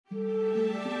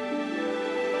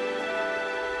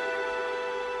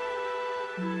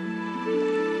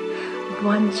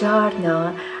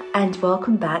Buongiorno and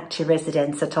welcome back to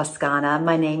Residenza Toscana.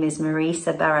 My name is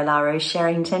Marisa Barilaro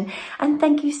Sherrington and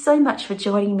thank you so much for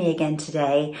joining me again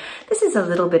today. This is a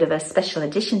little bit of a special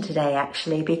edition today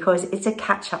actually because it's a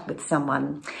catch up with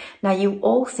someone. Now you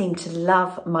all seem to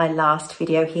love my last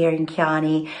video here in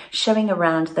Chianni showing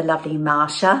around the lovely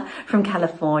Marsha from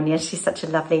California. She's such a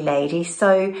lovely lady.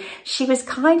 So she was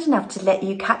kind enough to let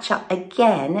you catch up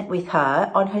again with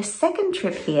her on her second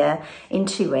trip here in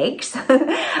 2 weeks.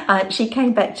 She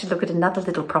came back to look at another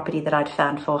little property that I'd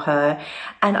found for her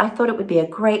and I thought it would be a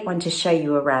great one to show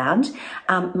you around.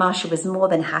 Marsha was more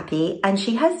than happy and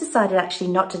she has decided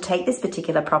actually not to take this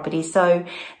particular property, so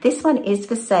this one is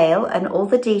for sale and all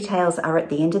the details are at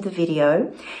the end of the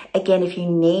video. Again, if you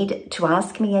need to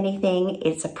ask me anything,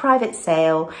 it's a private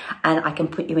sale and I can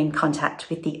put you in contact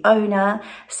with the owner,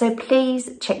 so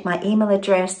please check my email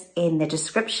address in the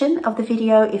description of the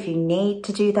video if you need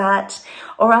to do that,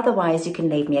 or otherwise you can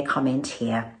leave me a comment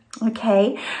here.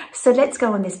 Okay, so let's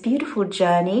go on this beautiful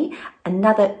journey.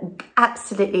 Another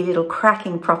absolutely little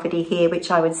cracking property here, which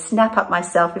I would snap up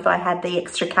myself if I had the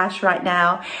extra cash right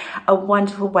now. A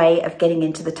wonderful way of getting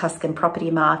into the Tuscan property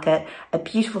market. A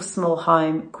beautiful small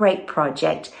home, great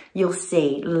project. You'll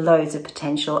see loads of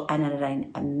potential and at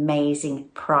an amazing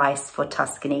price for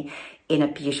Tuscany in a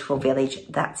beautiful village,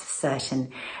 that's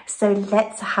certain. So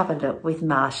let's have a look with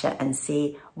Marsha and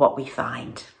see what we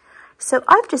find. So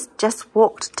I've just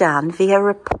walked down Via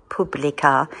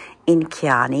Repubblica in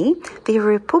Chianni. Via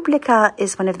Repubblica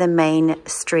is one of the main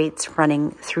streets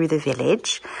running through the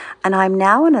village, and I'm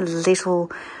now on a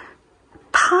little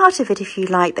part of it, if you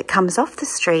like, that comes off the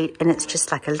street, and it's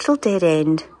just like a little dead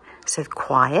end, so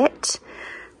quiet.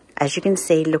 As you can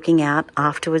see, looking out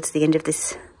afterwards, the end of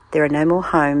this, there are no more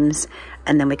homes,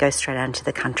 and then we go straight out to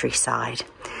the countryside.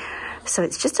 So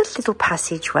it's just a little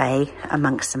passageway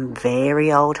amongst some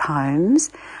very old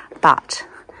homes, but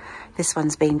this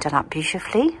one's been done up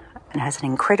beautifully and has an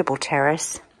incredible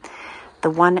terrace.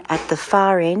 The one at the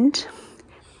far end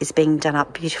is being done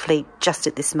up beautifully just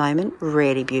at this moment,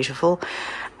 really beautiful.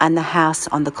 And the house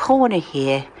on the corner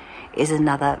here is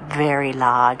another very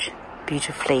large,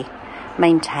 beautifully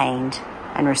maintained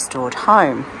and restored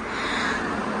home.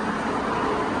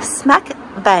 Smack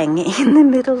bang in the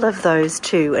middle of those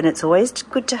two, and it's always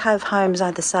good to have homes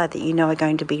either side that you know are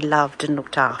going to be loved and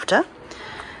looked after.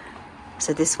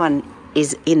 So this one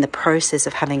is in the process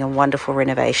of having a wonderful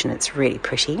renovation. It's really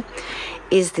pretty.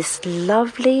 Is this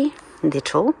lovely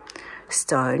little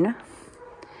stone,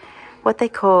 what they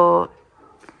call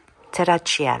terra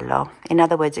cielo. In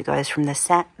other words, it goes from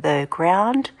the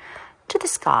ground to the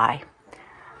sky.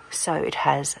 So it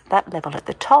has that level at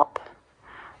the top,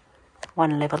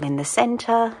 one level in the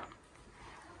center,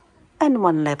 and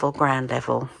one level ground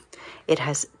level. It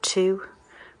has 2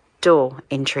 door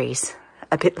entries,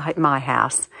 a bit like my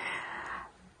house.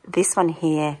 This one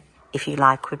here, if you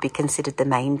like, would be considered the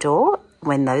main door.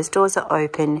 When those doors are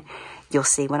open, you'll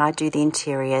see when I do the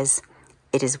interiors,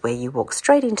 it is where you walk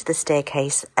straight into the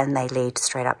staircase and they lead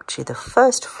straight up to the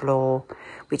first floor,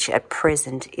 which at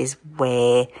present is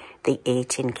where the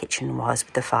eat-in kitchen was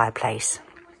with the fireplace.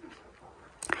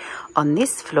 On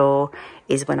this floor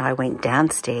is when I went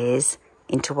downstairs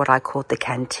into what I called the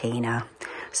cantina.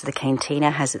 So the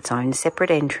cantina has its own separate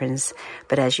entrance,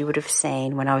 but as you would have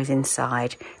seen when I was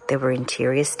inside, there were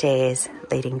interior stairs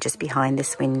leading just behind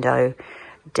this window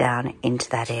down into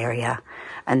that area.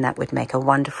 And that would make a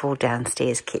wonderful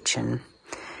downstairs kitchen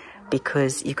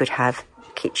because you could have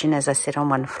kitchen, as I said, on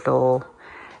one floor,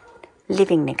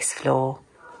 living next floor,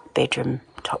 bedroom,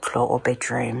 top floor, or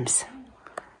bedrooms.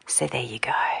 So there you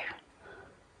go.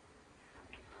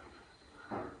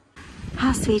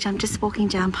 How sweet. I'm just walking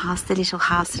down past the little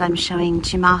house that I'm showing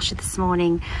to Marsha this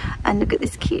morning, and look at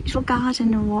this cute little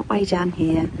garden and walkway down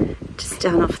here, just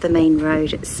down off the main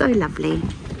road. It's so lovely.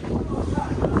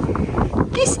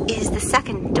 This is the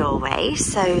second doorway,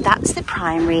 so that's the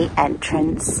primary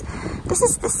entrance. This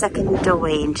is the second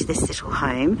doorway into this little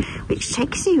home, which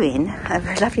takes you in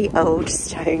over a lovely old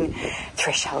stone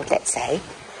threshold, let's say,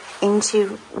 into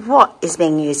what is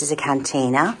being used as a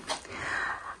cantina,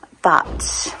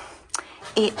 but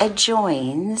it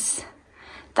adjoins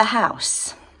the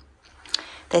house.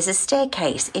 There's a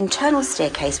staircase, internal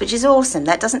staircase, which is awesome.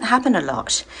 That doesn't happen a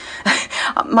lot.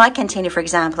 My cantina, for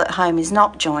example, at home is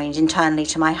not joined internally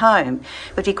to my home.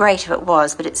 It would be great if it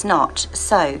was, but it's not.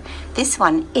 So this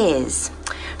one is.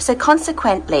 So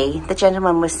consequently, the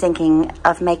gentleman was thinking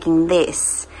of making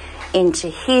this into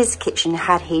his kitchen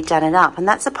had he done it up, and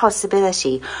that's a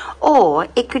possibility. Or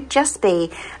it could just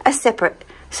be a separate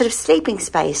sort of sleeping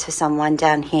space for someone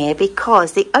down here,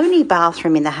 because the only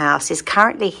bathroom in the house is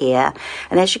currently here,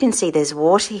 and as you can see there's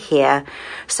water here,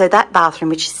 so that bathroom,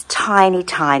 which is tiny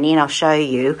and I'll show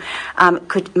you,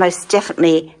 could most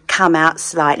definitely come out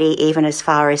slightly, even as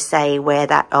far as say where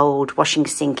that old washing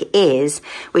sink is,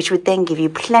 which would then give you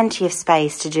plenty of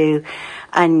space to do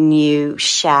a new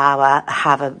shower,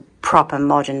 have a proper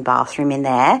modern bathroom in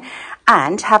there,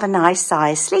 and have a nice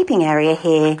sized sleeping area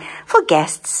here for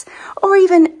guests, or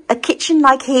even a kitchen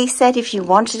like he said. If you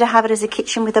wanted to have it as a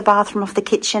kitchen with a bathroom off the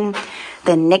kitchen,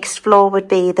 the next floor would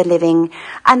be the living,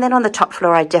 and then on the top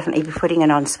floor I'd definitely be putting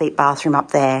an ensuite bathroom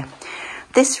up there.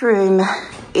 This room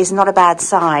is not a bad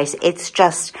size, it's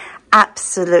just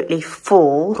absolutely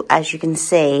full, as you can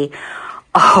see,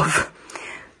 of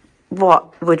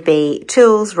what would be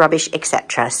tools, rubbish,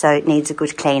 etc. So it needs a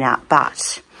good clean up.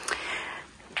 But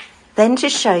then to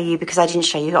show you, because I didn't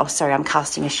show you, oh sorry, I'm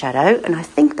casting a shadow, and I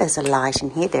think there's a light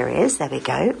in here. There is, there we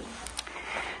go.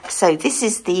 So this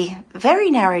is the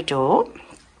very narrow door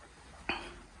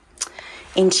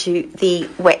into the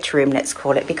wet room, let's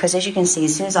call it, because as you can see,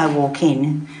 as soon as I walk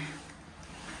in,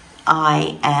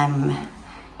 I am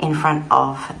in front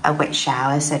of a wet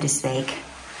shower, so to speak,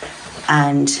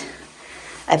 and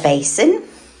a basin,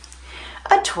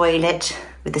 a toilet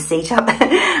with the seat up,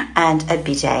 and a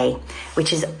bidet,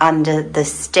 which is under the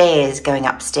stairs going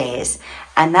upstairs.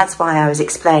 And that's why I was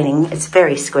explaining, it's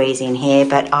very squeezy in here,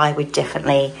 but I would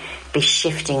definitely be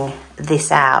shifting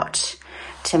this out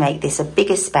to make this a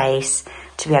bigger space,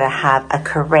 to be able to have a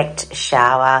correct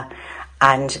shower,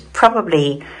 and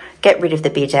probably get rid of the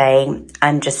bidet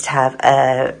and just have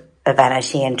a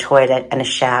vanity and toilet and a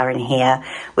shower in here,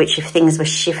 which if things were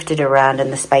shifted around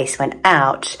and the space went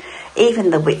out, even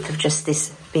the width of just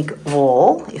this big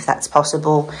wall, if that's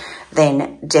possible,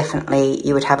 then definitely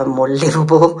you would have a more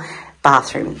livable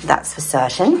bathroom, that's for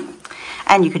certain.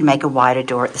 And you could make a wider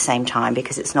door at the same time,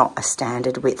 because it's not a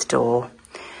standard width door.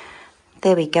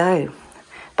 There we go.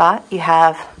 But you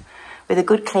have, with a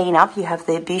good clean up, you have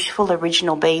the beautiful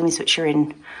original beams, which are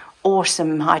in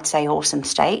awesome, I'd say awesome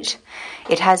state.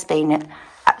 It has been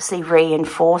absolutely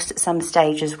reinforced at some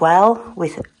stage as well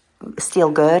with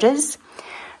steel girders.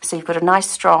 So you've got a nice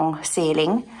strong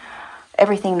ceiling.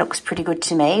 Everything looks pretty good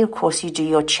to me. Of course, you do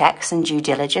your checks and due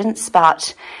diligence,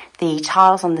 but the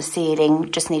tiles on the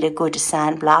ceiling just need a good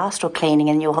sandblast or cleaning,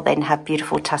 and you'll then have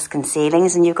beautiful Tuscan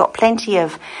ceilings. And you've got plenty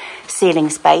of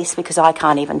ceiling space, because I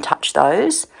can't even touch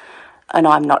those, and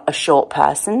I'm not a short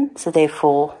person, so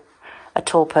therefore a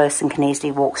tall person can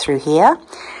easily walk through here.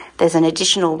 There's an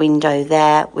additional window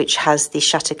there which has the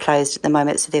shutter closed at the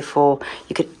moment, so therefore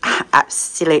you could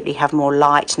absolutely have more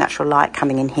light, natural light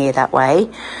coming in here that way.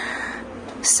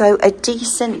 So a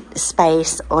decent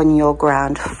space on your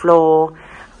ground floor,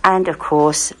 and of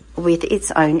course with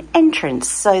its own entrance,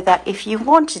 so that if you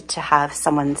wanted to have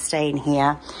someone stay in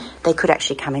here, they could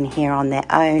actually come in here on their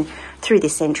own through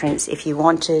this entrance if you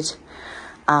wanted,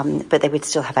 but they would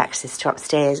still have access to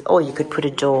upstairs, or you could put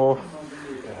a door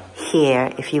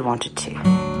here if you wanted to.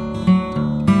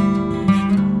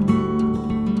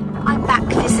 I'm back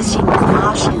visiting with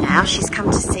Marsha now. She's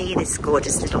come to see this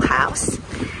gorgeous little house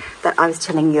that I was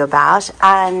telling you about.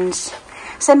 And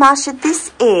so Marsha,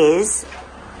 this is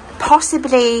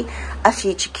possibly a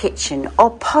future kitchen,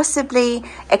 or possibly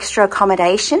extra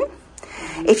accommodation,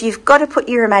 if you've got to put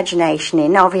your imagination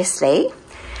in, obviously.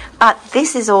 But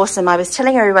this is awesome. I was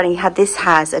telling everybody how this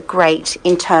has a great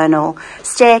internal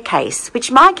staircase,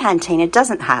 which my cantina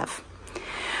doesn't have.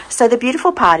 So the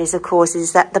beautiful part is, of course,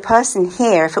 is that the person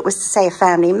here, if it was to say a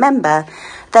family member,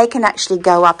 they can actually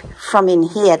go up from in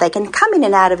here. They can come in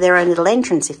and out of their own little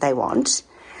entrance if they want,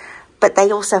 but they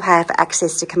also have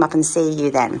access to come up and see you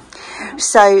then.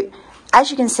 So as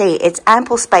you can see, it's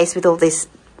ample space with all this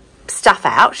stuff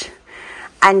out,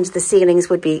 and the ceilings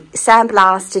would be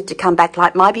sandblasted to come back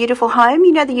like my beautiful home.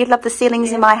 You know that you love the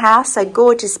ceilings in my house. So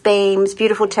gorgeous beams,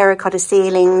 beautiful terracotta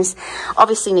ceilings.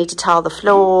 Obviously need to tile the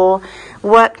floor.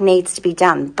 Work needs to be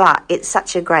done, but it's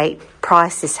such a great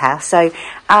price, this house. So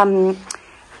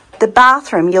the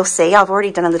bathroom, you'll see, I've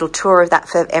already done a little tour of that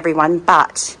for everyone,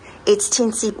 but it's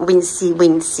tinsy,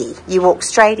 wincy. You walk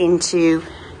straight into,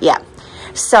 yeah.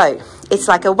 So it's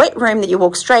like a wet room that you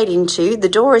walk straight into. The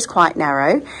door is quite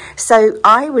narrow. So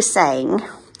I was saying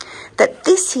that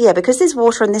this here, because there's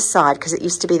water on this side, because it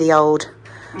used to be the old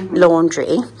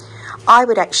laundry, I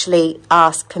would actually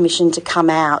ask permission to come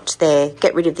out there,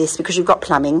 get rid of this because you've got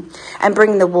plumbing, and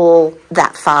bring the wall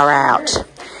that far out.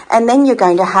 And then you're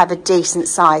going to have a decent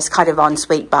size kind of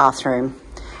ensuite bathroom.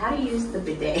 How do you use the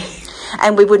bidet?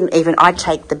 And we wouldn't even, I'd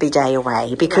take the bidet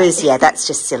away because, yeah, that's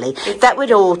just silly. That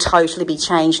would all totally be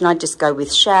changed, and I'd just go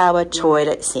with shower,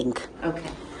 toilet, sink. Okay.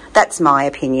 That's my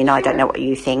opinion. I don't know what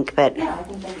you think, but Yeah, I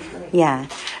think that'd be great. yeah.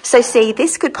 So see,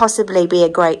 this could possibly be a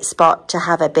great spot to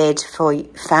have a bed for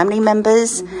family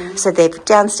members. So they're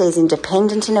downstairs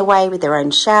independent in a way with their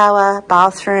own shower,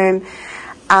 bathroom.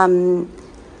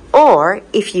 Or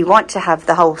if you want to have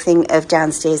the whole thing of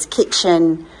downstairs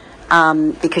kitchen,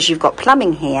 because you've got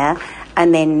plumbing here,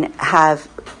 and then have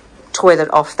toilet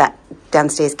off that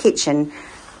downstairs kitchen,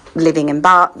 living and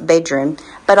bedroom.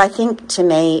 But I think, to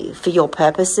me, for your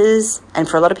purposes and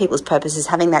for a lot of people's purposes,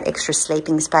 having that extra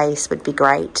sleeping space would be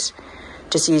great.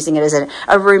 Just using it as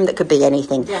a room that could be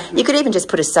anything. Yeah. You could even just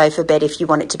put a sofa bed if you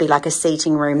want it to be like a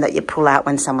seating room that you pull out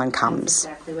when someone comes. That's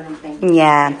exactly what I'm thinking.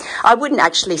 Yeah. I wouldn't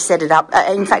actually set it up.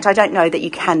 In fact, I don't know that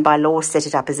you can by law set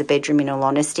it up as a bedroom, in all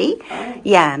honesty. Oh.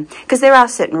 Yeah, because there are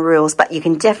certain rules, but you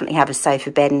can definitely have a sofa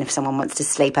bed, and if someone wants to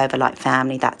sleep over like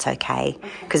family, that's okay.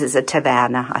 Because it's a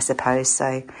taverna, I suppose.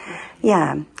 So,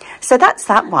 yeah. So that's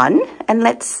that one, and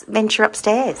let's venture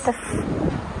upstairs.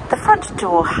 The front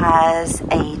door has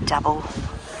a double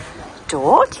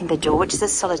door, timber door, which is a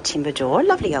solid timber door.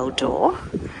 Lovely old door.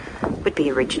 Would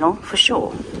be original for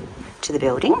sure to the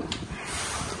building.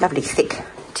 Lovely thick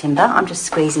timber. I'm just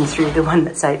squeezing through the one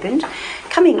that's opened.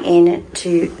 Coming in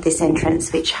to this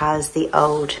entrance, which has the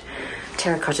old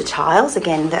terracotta tiles,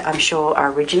 again, that I'm sure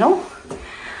are original.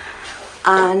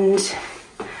 And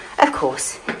of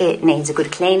course, it needs a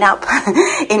good clean up.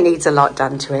 It needs a lot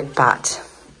done to it, but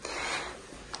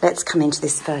let's come into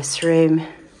this first room.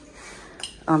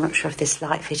 I'm not sure if this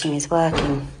light fitting is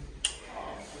working.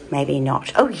 Maybe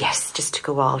not. Oh yes, just took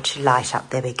a while to light up.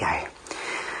 There we go.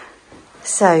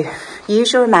 So,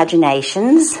 use your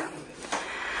imaginations.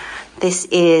 This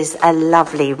is a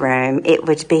lovely room. It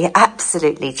would be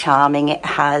absolutely charming. It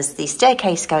has the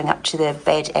staircase going up to the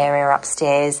bed area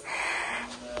upstairs.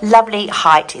 Lovely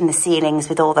height in the ceilings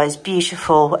with all those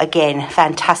beautiful, again,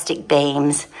 fantastic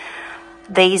beams.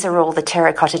 These are all the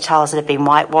terracotta tiles that have been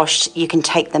whitewashed. You can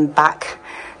take them back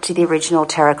to the original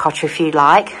terracotta if you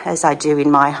like, as I do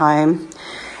in my home.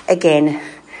 Again,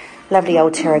 lovely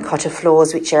old terracotta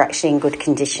floors, which are actually in good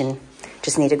condition.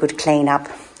 Just need a good clean up.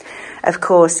 Of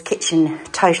course, kitchen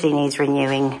totally needs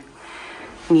renewing.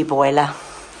 New boiler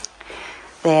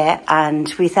there, and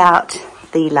without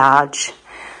the large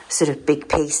sort of big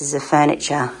pieces of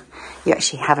furniture, you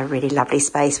actually have a really lovely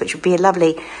space, which would be a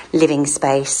lovely living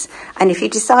space. And if you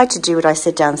decide to do what I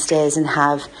said downstairs and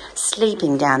have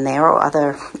sleeping down there or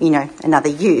other, you know, another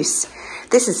use,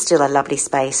 this is still a lovely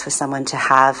space for someone to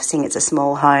have, seeing it's a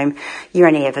small home. You're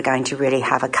only ever going to really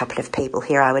have a couple of people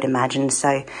here, I would imagine.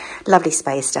 So lovely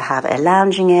space to have a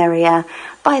lounging area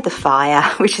by the fire,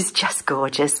 which is just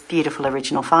gorgeous. Beautiful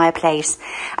original fireplace,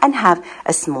 and have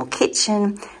a small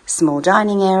kitchen, small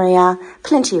dining area,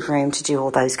 plenty of room to do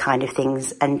all those kind of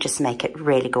things and just make it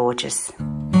really gorgeous.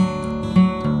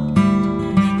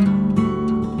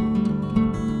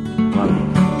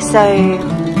 So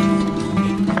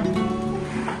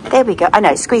there we go. I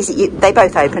know, squeeze it. They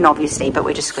both open, obviously, but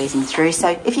we're just squeezing through. So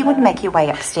if you want to make your way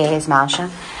upstairs,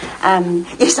 Marsha.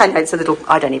 Yes, I know it's a little,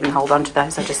 I don't even hold on to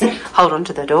those. I just hold on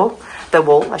to the door, the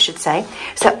wall, I should say.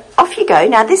 So off you go.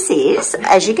 Now this is,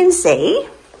 as you can see,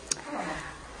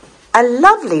 a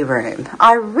lovely room.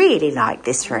 I really like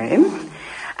this room.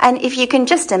 And if you can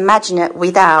just imagine it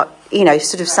without, you know,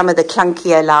 sort of some of the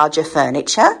clunkier, larger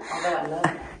furniture.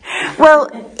 Well,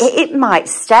 it might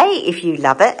stay if you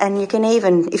love it, and you can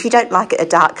even, if you don't like it a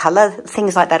dark colour,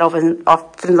 things like that often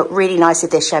look really nice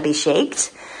if they're shabby chic,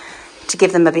 to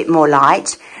give them a bit more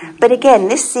light. But again,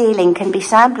 this ceiling can be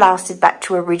sandblasted back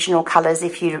to original colours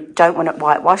if you don't want it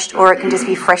whitewashed, or it can just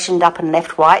be freshened up and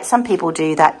left white. Some people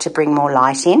do that to bring more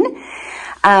light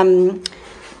in.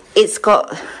 It's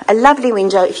got a lovely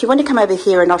window. If you want to come over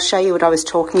here and I'll show you what I was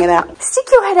talking about. Stick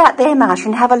your head out there, Marsha,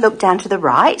 and have a look down to the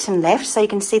right and left so you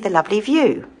can see the lovely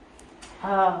view.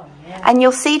 Oh, yeah. And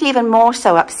you'll see it even more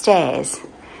so upstairs.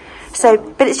 So,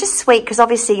 but it's just sweet because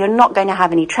obviously you're not going to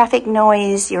have any traffic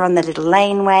noise. You're on the little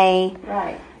laneway.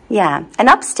 Right. Yeah. And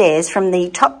upstairs from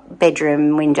the top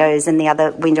bedroom windows and the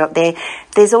other window up there,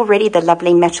 there's already the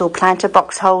lovely metal planter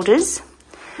box holders.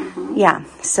 Mm-hmm. Yeah.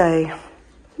 So...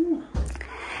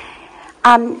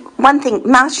 one thing,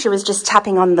 Marsha was just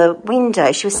tapping on the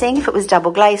window. She was seeing if it was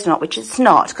double glazed or not, which it's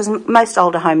not, because most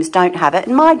older homes don't have it,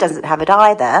 and mine doesn't have it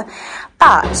either.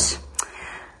 But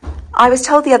I was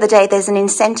told the other day there's an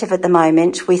incentive at the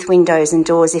moment with windows and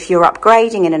doors if you're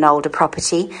upgrading in an older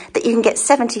property that you can get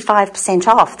 75%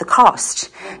 off the cost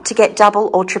to get double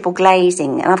or triple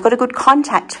glazing. And I've got a good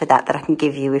contact for that I can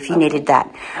give you if you needed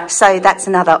that. So that's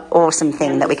another awesome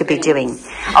thing that we could be doing.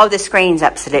 Oh, the screens,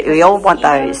 absolutely. We all want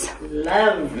those.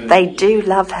 They do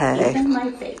love her. Even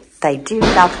my face. They do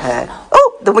love her.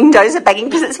 Oh, the windows are banging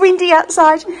because it's windy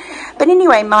outside. But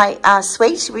anyway, my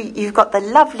suite, you've got the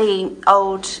lovely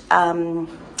old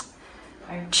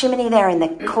chimney there in the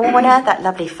corner, that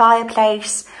lovely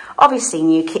fireplace. Obviously,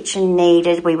 new kitchen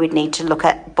needed. We would need to look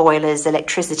at boilers,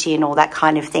 electricity and all that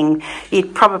kind of thing.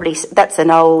 You'd probably, that's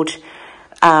an old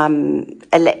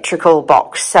electrical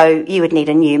box, so you would need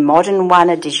a new modern one,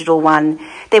 a digital one.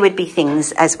 There would be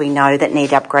things, as we know, that need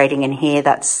upgrading in here.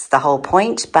 That's the whole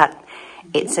point, but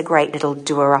it's a great little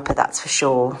doer-upper, that's for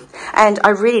sure. And I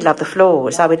really love the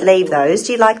floors. I would leave those.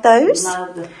 Do you like those?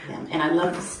 Love them, and I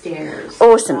love the stairs.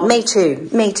 Awesome. Me too.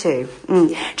 Me too.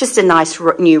 Just a nice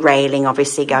new railing,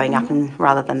 obviously, going up and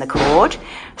rather than the cord.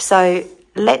 So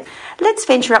let's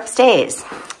venture upstairs.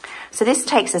 So this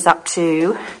takes us up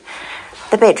to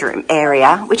the bedroom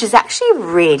area, which is actually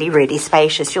really, really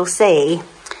spacious. You'll see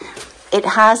it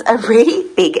has a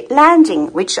really big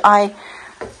landing, which I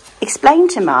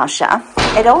explained to Marsha.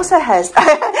 It also has,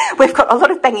 we've got a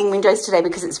lot of banging windows today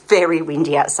because it's very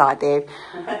windy outside there.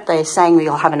 They're saying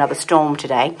we'll have another storm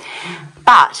today.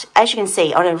 But as you can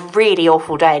see, on a really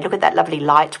awful day, look at that lovely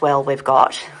light well we've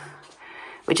got,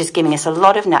 which is giving us a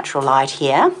lot of natural light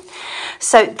here.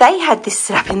 So they had this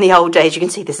set up in the old days. You can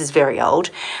see this is very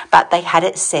old, but they had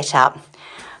it set up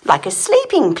like a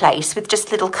sleeping place with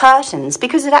just little curtains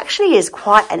because it actually is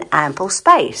quite an ample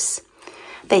space.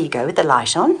 There you go with the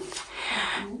light on.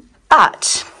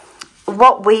 But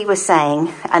what we were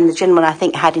saying, and the gentleman I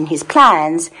think had in his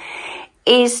plans,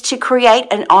 is to create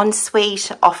an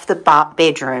ensuite off the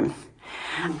bedroom.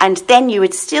 And then you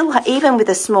would still, even with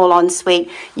a small ensuite,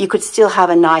 you could still have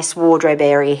a nice wardrobe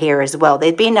area here as well.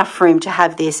 There'd be enough room to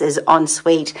have this as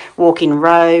ensuite, walk-in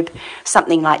robe,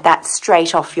 something like that,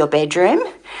 straight off your bedroom.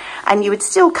 And you would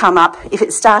still come up, if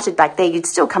it started back there, you'd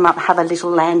still come up, have a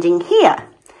little landing here,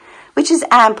 which is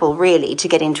ample, really, to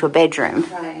get into a bedroom.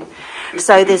 Right.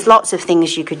 So there's lots of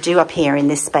things you could do up here in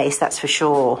this space, that's for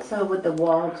sure. So would the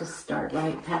wall just start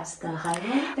right past the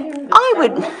highlight there?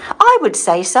 I would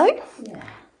say so. Yeah.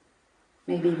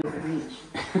 Maybe we could reach.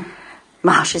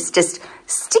 Marsha's just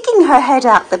sticking her head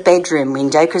out the bedroom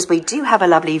window because we do have a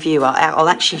lovely view. I'll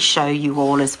actually show you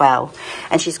all as well.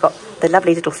 And she's got the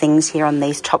lovely little things here on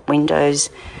these top windows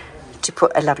to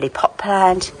put a lovely pot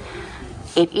plant.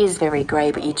 It is very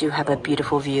grey, but you do have a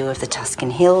beautiful view of the Tuscan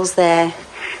hills there.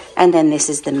 And then this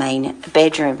is the main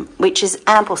bedroom, which is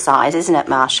ample size, isn't it,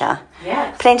 Marsha?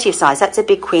 Yes. Plenty of size. That's a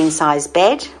big queen size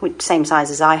bed, same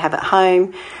size as I have at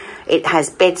home. It has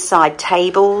bedside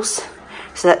tables,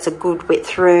 so that's a good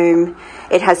width room.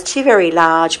 It has two very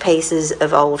large pieces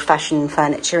of old-fashioned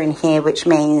furniture in here, which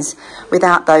means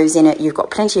without those in it, you've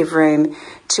got plenty of room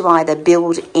to either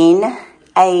build in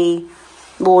a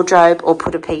wardrobe or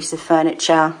put a piece of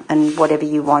furniture and whatever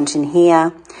you want in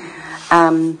here.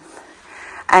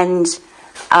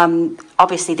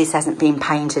 Obviously this hasn't been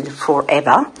painted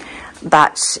forever,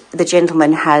 but the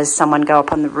gentleman has someone go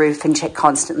up on the roof and check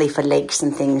constantly for leaks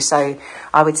and things. So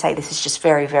I would say this is just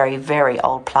very, very, very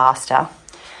old plaster.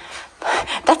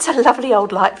 That's a lovely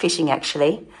old light fishing,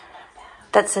 actually.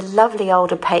 That's a lovely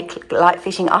old opaque light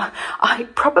fishing. I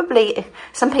probably,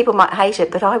 some people might hate it,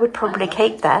 but I would probably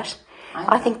keep that.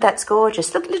 I think that's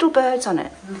gorgeous. Look, little birds on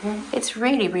it. It's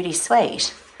really, really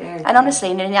sweet. And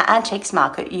honestly, in an antiques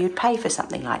market, you'd pay for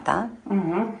something like that.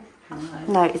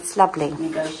 No, it's lovely.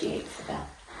 Negotiate for that.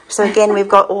 So again, we've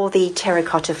got all the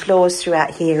terracotta floors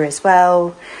throughout here as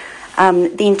well.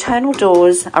 The internal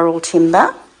doors are all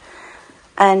timber.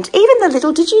 And even the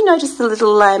little, did you notice the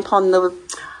little lamp on the...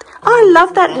 I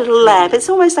love that little lamp. It's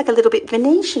almost like a little bit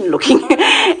Venetian looking.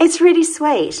 It's really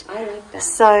sweet. I like that.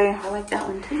 So, I like that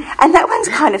one too. And that one's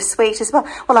kind of sweet as well.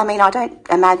 Well, I mean, I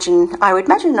would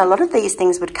imagine a lot of these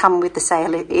things would come with the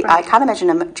sale. I can't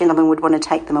imagine a gentleman would want to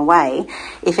take them away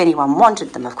if anyone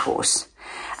wanted them, of course.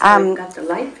 We've got the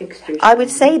light fixtures. I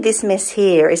would say this mess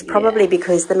here is probably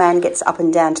because the man gets up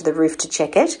and down to the roof to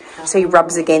check it. So he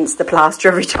rubs against the plaster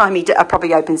every time he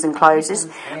probably opens and closes.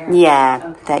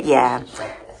 Yeah,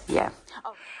 yeah.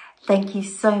 Thank you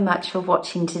so much for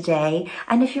watching today.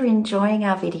 And if you're enjoying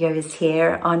our videos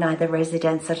here on either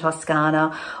Residenza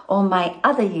Toscana or my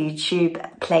other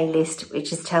YouTube playlist,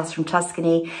 which is Tales from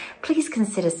Tuscany, please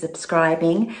consider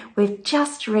subscribing. We've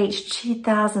just reached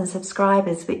 2,000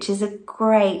 subscribers, which is a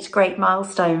great, great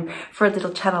milestone for a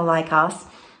little channel like us.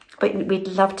 but we'd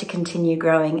love to continue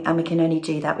growing, and we can only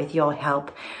do that with your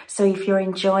help. So if you're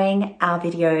enjoying our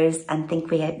videos and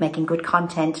think we are making good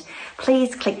content,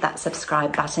 please click that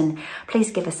subscribe button.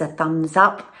 Please give us a thumbs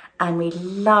up, and we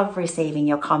love receiving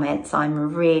your comments.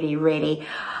 I'm really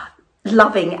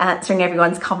loving answering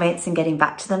everyone's comments and getting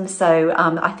back to them. So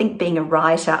I think being a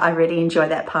writer, I really enjoy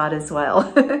that part as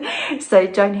well. So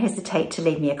don't hesitate to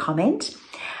leave me a comment.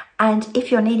 And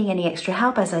if you're needing any extra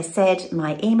help, as I said,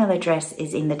 my email address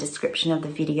is in the description of the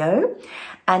video.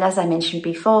 And as I mentioned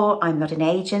before, I'm not an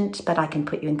agent, but I can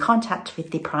put you in contact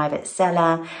with the private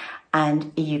seller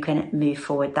and you can move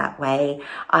forward that way.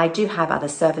 I do have other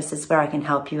services where I can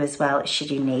help you as well, should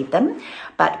you need them,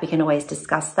 but we can always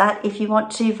discuss that if you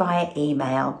want to via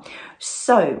email.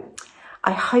 So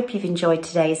I hope you've enjoyed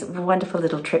today's wonderful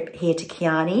little trip here to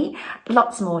Chianni.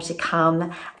 Lots more to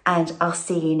come, and I'll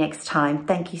see you next time.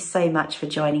 Thank you so much for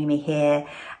joining me here,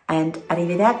 and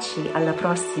arrivederci, alla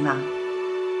prossima.